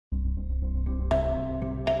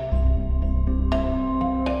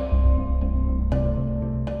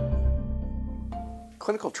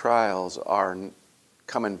clinical trials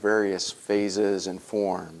come in various phases and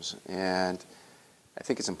forms, and I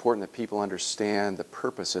think it's important that people understand the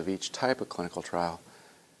purpose of each type of clinical trial.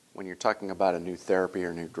 When you're talking about a new therapy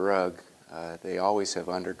or new drug, they always have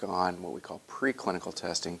undergone what we call preclinical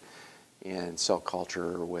testing in cell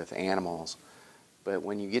culture with animals. But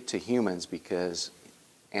when you get to humans, because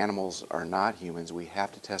animals are not humans, we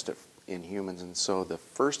have to test it in humans, and so the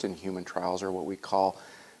first in human trials are what we call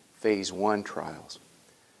phase 1 trials.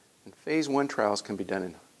 And phase 1 trials can be done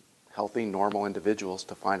in healthy, normal individuals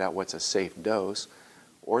to find out what's a safe dose,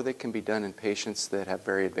 or they can be done in patients that have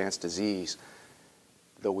very advanced disease.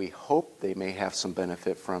 Though we hope they may have some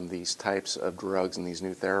benefit from these types of drugs and these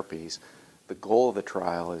new therapies, the goal of the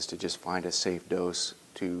trial is to just find a safe dose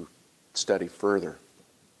to study further.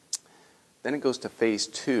 Then it goes to phase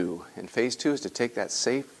 2, and phase 2 is to take that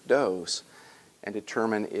safe dose and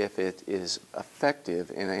determine if it is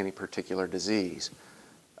effective in any particular disease.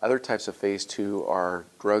 Other types of phase 2 are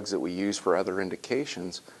drugs that we use for other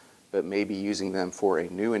indications, but maybe using them for a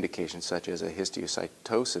new indication such as a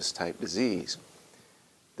histiocytosis type disease.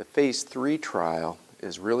 The phase 3 trial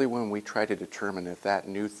is really when we try to determine if that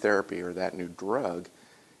new therapy or that new drug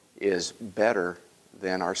is better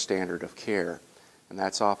than our standard of care. And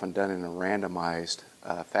that's often done in a randomized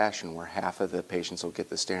fashion where half of the patients will get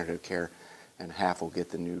the standard of care and half will get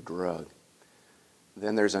the new drug.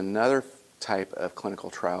 Then there's another type of clinical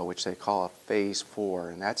trial which they call a phase 4,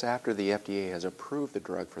 and that's after the FDA has approved the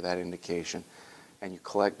drug for that indication, and you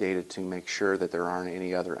collect data to make sure that there aren't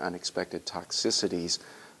any other unexpected toxicities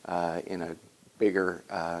in a bigger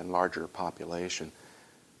and larger population.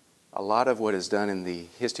 A lot of what is done in the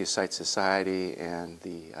Histiocyte Society and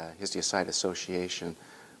the Histiocyte Association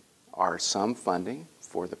are some funding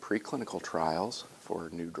for the preclinical trials for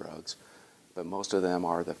new drugs, but most of them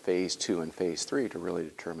are the phase 2 and phase 3 to really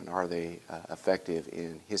determine are they effective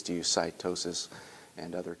in histiocytosis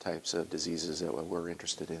and other types of diseases that we're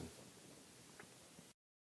interested in.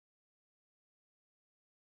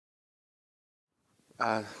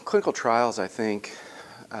 Clinical trials, I think,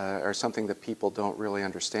 are something that people don't really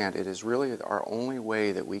understand. It is really our only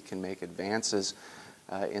way that we can make advances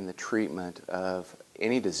in the treatment of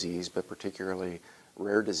any disease, but particularly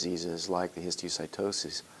rare diseases like the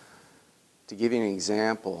histiocytosis. To give you an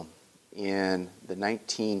example, in the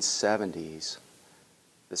 1970s,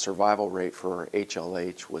 the survival rate for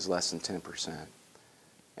HLH was less than 10%.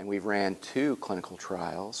 And we've ran 2 clinical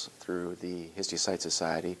trials through the Histiocyte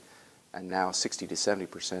Society, and now 60 to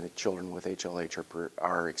 70% of children with HLH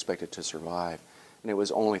are expected to survive. And it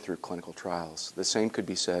was only through clinical trials. The same could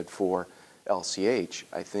be said for LCH.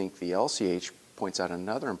 I think the LCH points out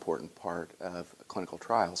another important part of clinical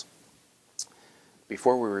trials.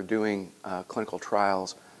 Before we were doing clinical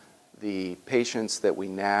trials, the patients that we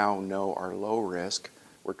now know are low risk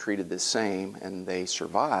were treated the same and they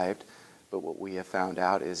survived, but what we have found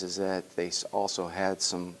out is that they also had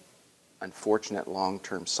some unfortunate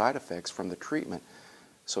long-term side effects from the treatment.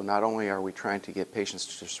 So not only are we trying to get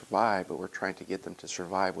patients to survive, but we're trying to get them to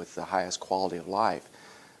survive with the highest quality of life.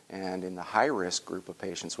 And in the high-risk group of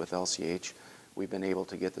patients with LCH, we've been able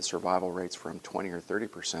to get the survival rates from 20 or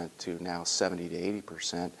 30% to now 70 to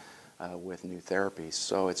 80% with new therapies.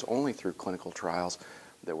 So it's only through clinical trials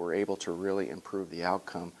that we're able to really improve the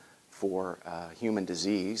outcome for human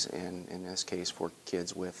disease, and in this case for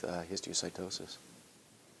kids with histiocytosis.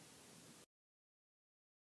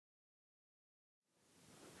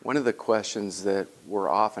 One of the questions that we're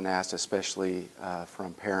often asked, especially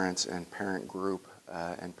from parents and parent group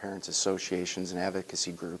and parents associations and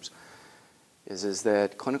advocacy groups, is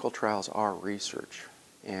that clinical trials are research.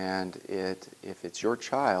 And if it's your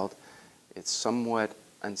child, it's somewhat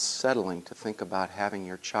unsettling to think about having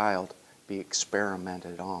your child be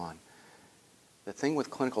experimented on. The thing with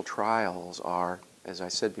clinical trials are, as I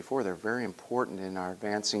said before, they're very important in our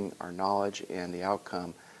advancing our knowledge and the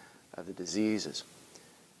outcome of the diseases.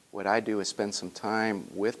 What I do is spend some time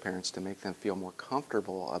with parents to make them feel more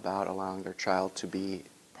comfortable about allowing their child to be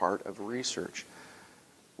part of research.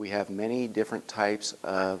 We have many different types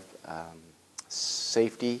of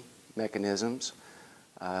safety mechanisms.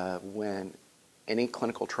 When any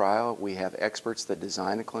clinical trial, we have experts that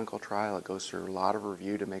design a clinical trial. It goes through a lot of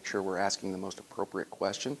review to make sure we're asking the most appropriate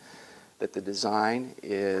question, that the design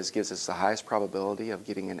gives us the highest probability of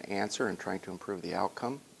getting an answer and trying to improve the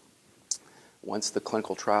outcome. Once the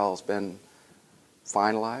clinical trial has been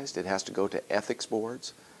finalized, it has to go to ethics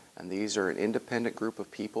boards, and these are an independent group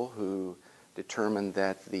of people who determine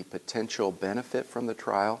that the potential benefit from the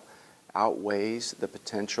trial outweighs the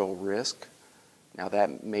potential risk. Now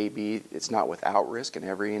that may be, it's not without risk, and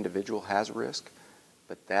every individual has risk,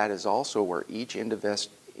 But that is also where each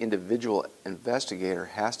individual investigator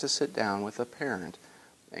has to sit down with a parent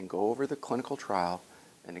and go over the clinical trial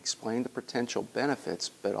and explain the potential benefits,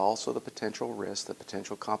 but also the potential risks, the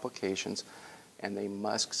potential complications, and they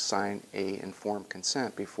must sign an informed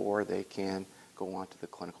consent before they can go on to the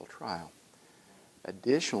clinical trial.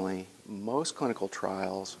 Additionally, most clinical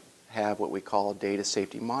trials have what we call a data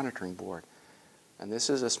safety monitoring board. And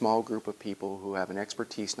this is a small group of people who have an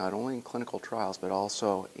expertise not only in clinical trials, but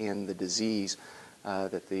also in the disease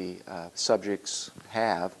that the subjects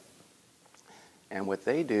have. And what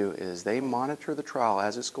they do is they monitor the trial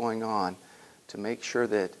as it's going on to make sure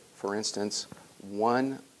that, for instance,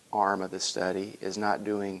 one arm of the study is not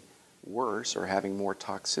doing worse or having more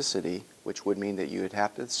toxicity, which would mean that you would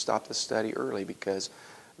have to stop the study early because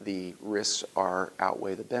the risks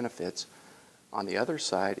outweigh the benefits. On the other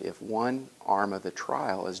side, if one arm of the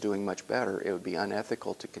trial is doing much better, it would be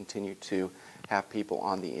unethical to continue to have people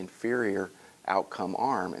on the inferior outcome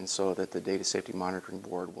arm, and so that the Data Safety Monitoring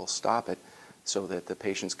Board will stop it so that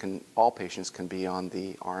all patients can be on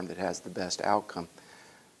the arm that has the best outcome.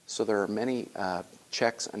 So there are many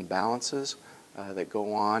checks and balances that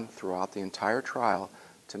go on throughout the entire trial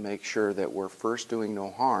to make sure that we're first doing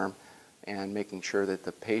no harm and making sure that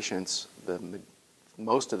the patients,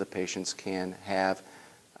 most of the patients can have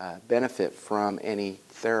benefit from any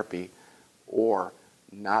therapy or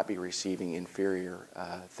not be receiving inferior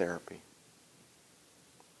therapy.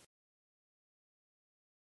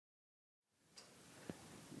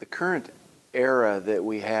 The current era that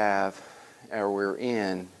we have, or we're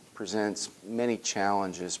in, presents many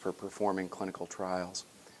challenges for performing clinical trials,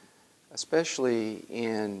 especially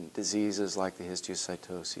in diseases like the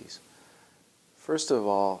histiocytoses. First of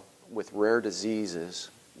all, with rare diseases,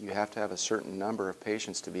 you have to have a certain number of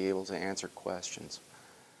patients to be able to answer questions.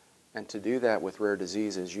 And to do that with rare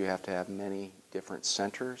diseases, you have to have many different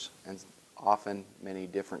centers and often many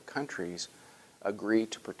different countries agree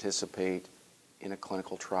to participate in a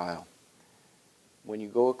clinical trial. When you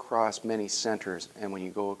go across many centers and when you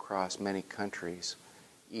go across many countries,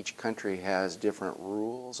 each country has different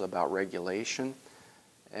rules about regulation,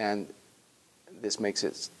 and this makes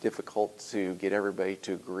it difficult to get everybody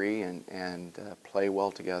to agree and play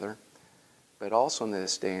well together. But also in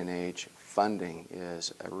this day and age, funding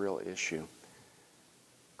is a real issue.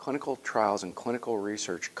 Clinical trials and clinical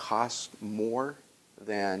research cost more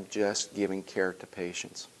than just giving care to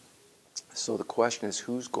patients. So the question is,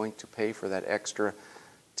 who's going to pay for that extra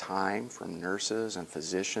time from nurses and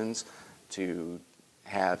physicians to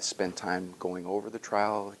spend time going over the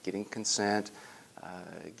trial, getting consent,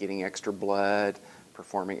 getting extra blood,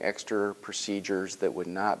 performing extra procedures that would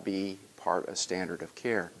not be part of standard of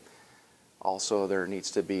care. Also, there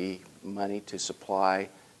needs to be money to supply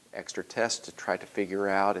extra tests to try to figure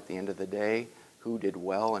out at the end of the day who did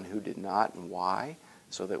well and who did not and why,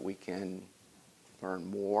 so that we can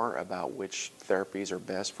learn more about which therapies are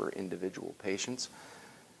best for individual patients,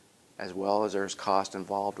 as well as there's cost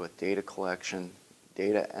involved with data collection,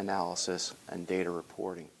 data analysis, and data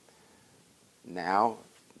reporting. Now,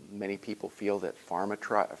 many people feel that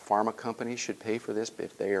pharma companies should pay for this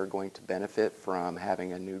if they are going to benefit from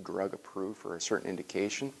having a new drug approved for a certain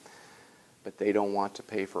indication, but they don't want to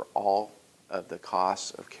pay for all of the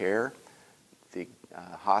costs of care. The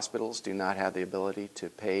hospitals do not have the ability to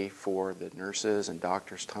pay for the nurses and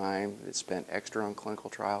doctors' time that's spent extra on clinical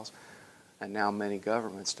trials, and now many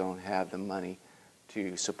governments don't have the money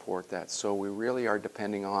to support that. So we really are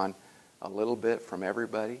depending on a little bit from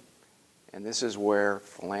everybody, and this is where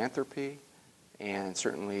philanthropy and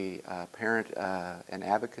certainly parent and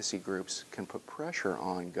advocacy groups can put pressure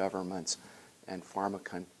on governments and pharma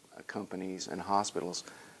companies and hospitals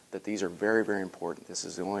that these are very, very important. This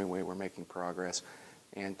is the only way we're making progress,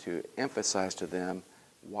 and to emphasize to them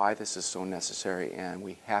why this is so necessary, and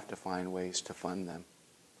we have to find ways to fund them.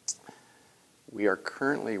 We are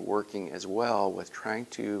currently working as well with trying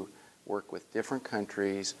to work with different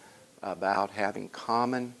countries about having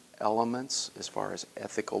common elements as far as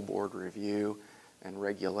ethical board review and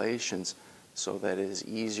regulations, so that it is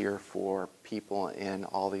easier for people in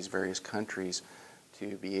all these various countries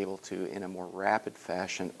to be able to, in a more rapid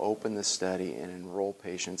fashion, open the study and enroll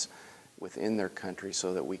patients within their country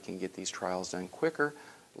so that we can get these trials done quicker,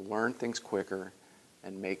 learn things quicker,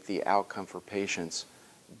 and make the outcome for patients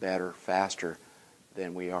better, faster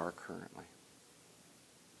than we are currently.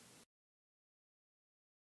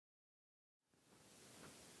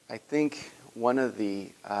 I think one of the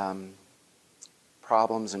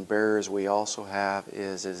problems and barriers we also have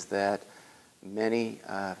is that many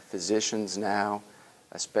physicians now,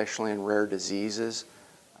 especially in rare diseases,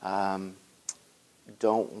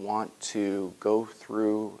 don't want to go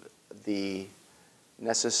through the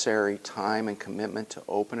necessary time and commitment to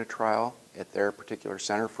open a trial at their particular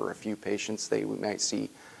center for a few patients they might see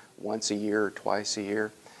once a year or twice a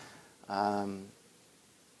year.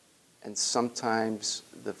 And sometimes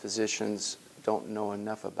the physicians don't know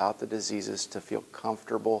enough about the diseases to feel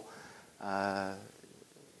comfortable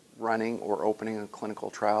running or opening a clinical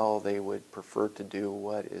trial. They would prefer to do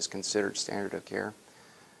what is considered standard of care.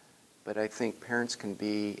 But I think parents can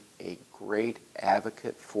be a great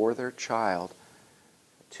advocate for their child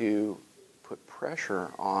to put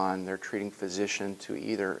pressure on their treating physician to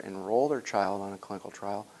either enroll their child on a clinical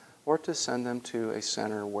trial or to send them to a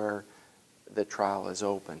center where the trial is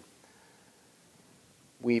open.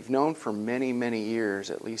 We've known for many, many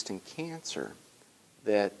years, at least in cancer,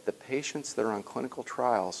 that the patients that are on clinical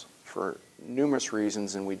trials, for numerous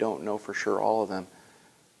reasons, and we don't know for sure all of them,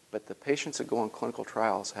 but the patients that go on clinical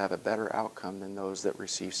trials have a better outcome than those that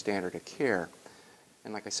receive standard of care.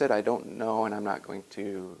 And like I said, I don't know, and I'm not going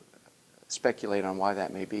to speculate on why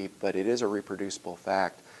that may be, but it is a reproducible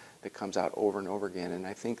fact that comes out over and over again. And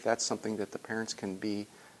I think that's something that the parents can be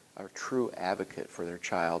a true advocate for their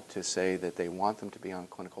child, to say that they want them to be on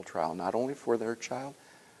clinical trial, not only for their child,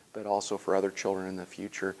 but also for other children in the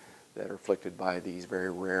future that are afflicted by these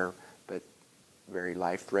very rare but very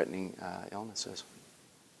life-threatening illnesses.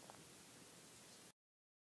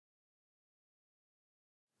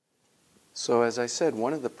 So as I said,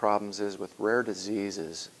 one of the problems is with rare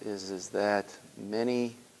diseases is that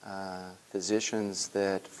many physicians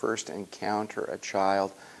that first encounter a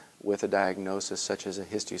child with a diagnosis such as a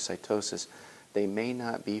histiocytosis, they may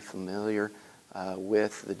not be familiar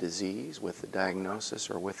with the disease, with the diagnosis,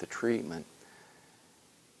 or with the treatment.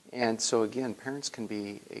 And so again, parents can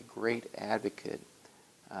be a great advocate.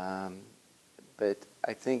 But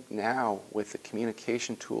I think now with the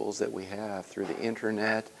communication tools that we have through the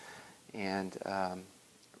internet and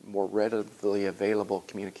more readily available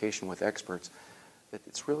communication with experts, that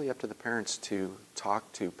it's really up to the parents to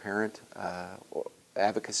talk to parent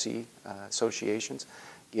advocacy associations,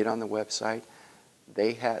 get on the website.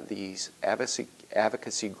 They have these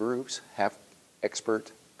advocacy groups, have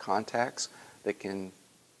expert contacts that can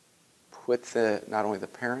put not only the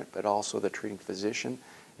parent but also the treating physician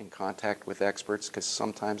in contact with experts, because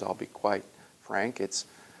sometimes, I'll be quite frank,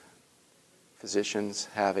 physicians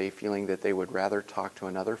have a feeling that they would rather talk to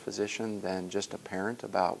another physician than just a parent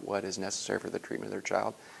about what is necessary for the treatment of their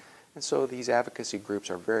child. And so these advocacy groups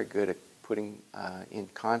are very good at putting in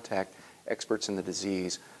contact experts in the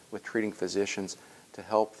disease with treating physicians to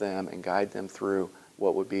help them and guide them through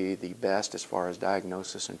what would be the best as far as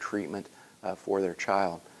diagnosis and treatment for their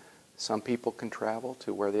child. Some people can travel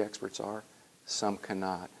to where the experts are, some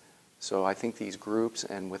cannot. So I think these groups,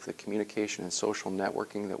 and with the communication and social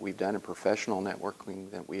networking that we've done and professional networking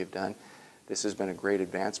that we have done, this has been a great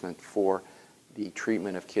advancement for the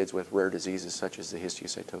treatment of kids with rare diseases such as the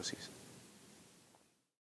histiocytosis.